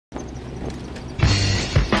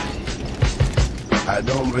I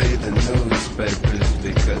don't read the newspapers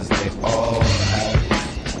because they all have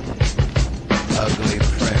ugly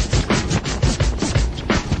prints.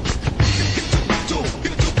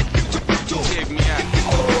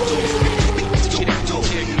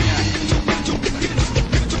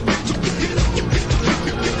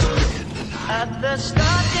 At the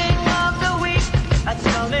starting of the week, at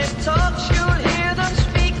Summit Talks, you'll hear them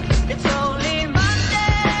speak. It's only Monday.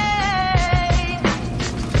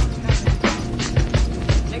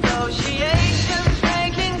 Negotiations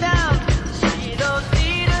breaking down. See those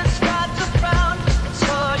leaders start to frown. It's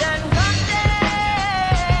Sword and Monday.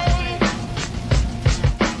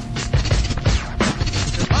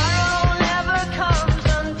 Tomorrow never comes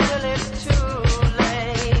until it's too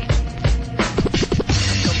late.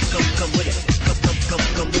 Come with it.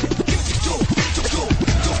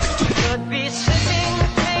 Could be sitting,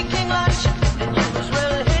 taking lunch. The news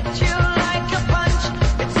will hit you like a punch.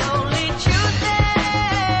 It's only Tuesday.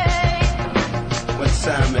 What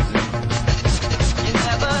time is it? You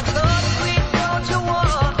never thought we'd go to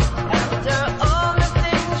war after all the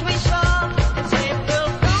things we saw. It's April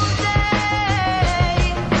Fool's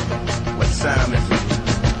Day. What time is it?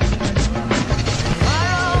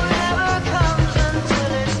 Tomorrow never comes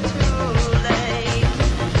until it's too late.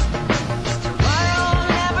 Tomorrow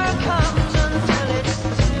never comes until it's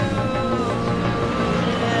too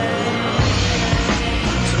late.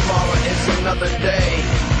 Tomorrow is another day.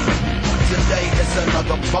 Today is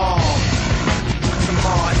another bomb.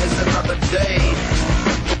 Tomorrow is another day.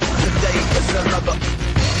 Today is another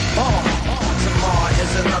bomb. Tomorrow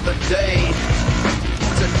is another day.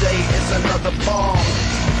 Today is another bomb.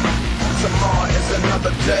 Tomorrow is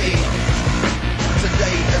another day.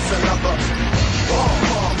 Today is another bomb.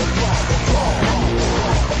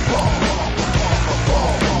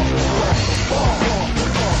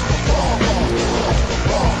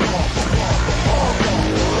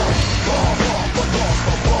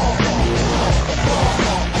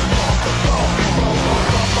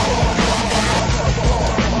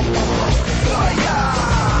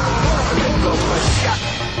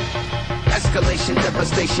 Escalation,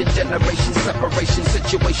 devastation, generation, separation,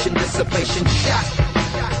 situation, dissipation, shot.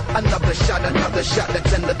 Another shot,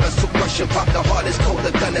 that's in the vessel crushing. Pop the heart is cold,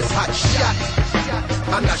 the gun is hot, shot.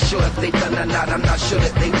 I'm not sure if they done or not, I'm not sure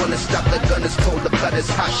that they wanna stop. The gun is cold, the blood is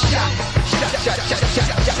hot, shot. Shot.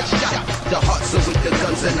 The hearts are weak, the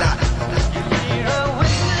guns are not.